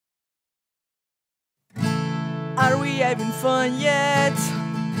having fun yet?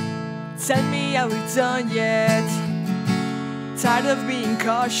 Tell me, are we done yet? Tired of being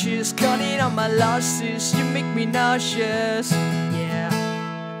cautious, cutting on my losses. You make me nauseous, yeah.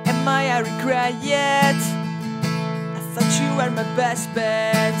 Am I a regret yet? I thought you were my best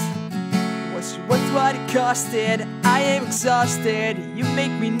bet. Was it worth what it costed? I am exhausted. You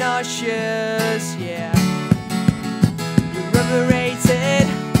make me nauseous, yeah. You're overrated.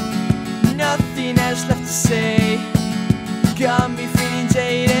 Nothing else left to say. Got me feeling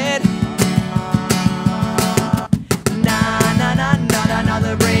jaded. Not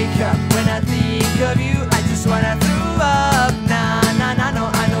another breakup. When I think of you, I just wanna throw up. No,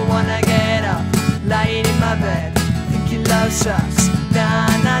 I don't wanna get up. Lying in my bed, thinking love sucks.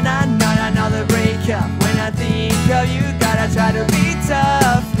 Not another breakup. When I think of you, gotta try to be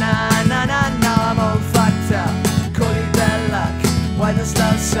tough. Now I'm all fucked up. Call it bad luck. Why does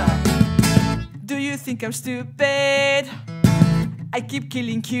love suck? Do you think I'm stupid? I keep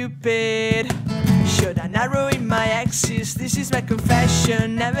killing Cupid. Should I not ruin my exes? This is my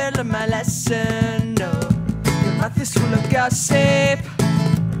confession. Never learned my lesson, no. Your mouth is full of gossip.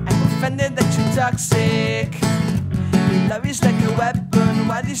 I'm offended that you're toxic. Your love is like a weapon.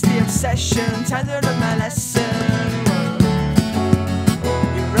 What is the obsession? Time to learn my lesson.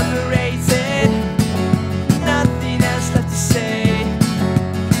 You're overrated. Nothing else left to say.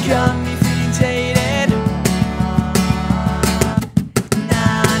 Got me feeling jaded.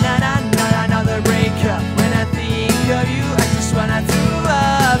 When I think of you, I just wanna throw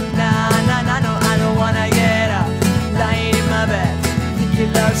up. No, I don't wanna get up. Lying in my bed,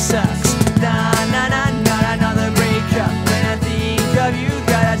 thinking love sucks. Not another breakup. When I think of you,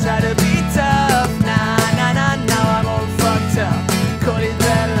 gotta try to be tough. Now I'm all fucked up. Call it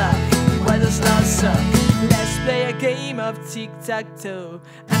bad luck. Why does love suck? Let's play a game of tic-tac-toe.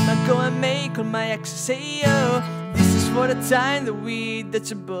 I'ma go and make all my exes say yo. For the time that we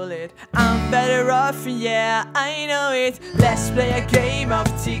dodge a bullet, I'm better off, and yeah, I know it. Let's play a game of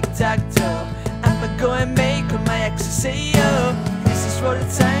tic-tac-toe. I'ma go and make all my exes say yo. This is for the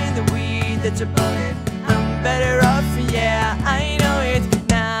time that we dodge a bullet, I'm better off, and yeah, I know it.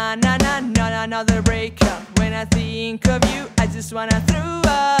 Not another breakup. When I think of you, I just wanna throw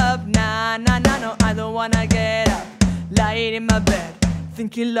up. No, I don't wanna get up. Lying in my bed,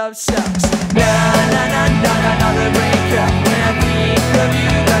 thinking love sucks. Not another breakup. When I think of you,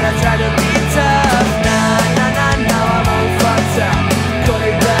 gotta try to be tough. Now I'm all fucked up. Call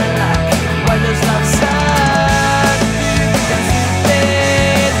it bad luck. Why does love suck? Do you think I'm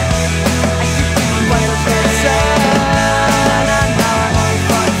stupid? I keep thinking why does love suck? Now I'm all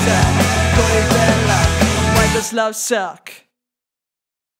fucked up. Call it bad luck. Why does love suck?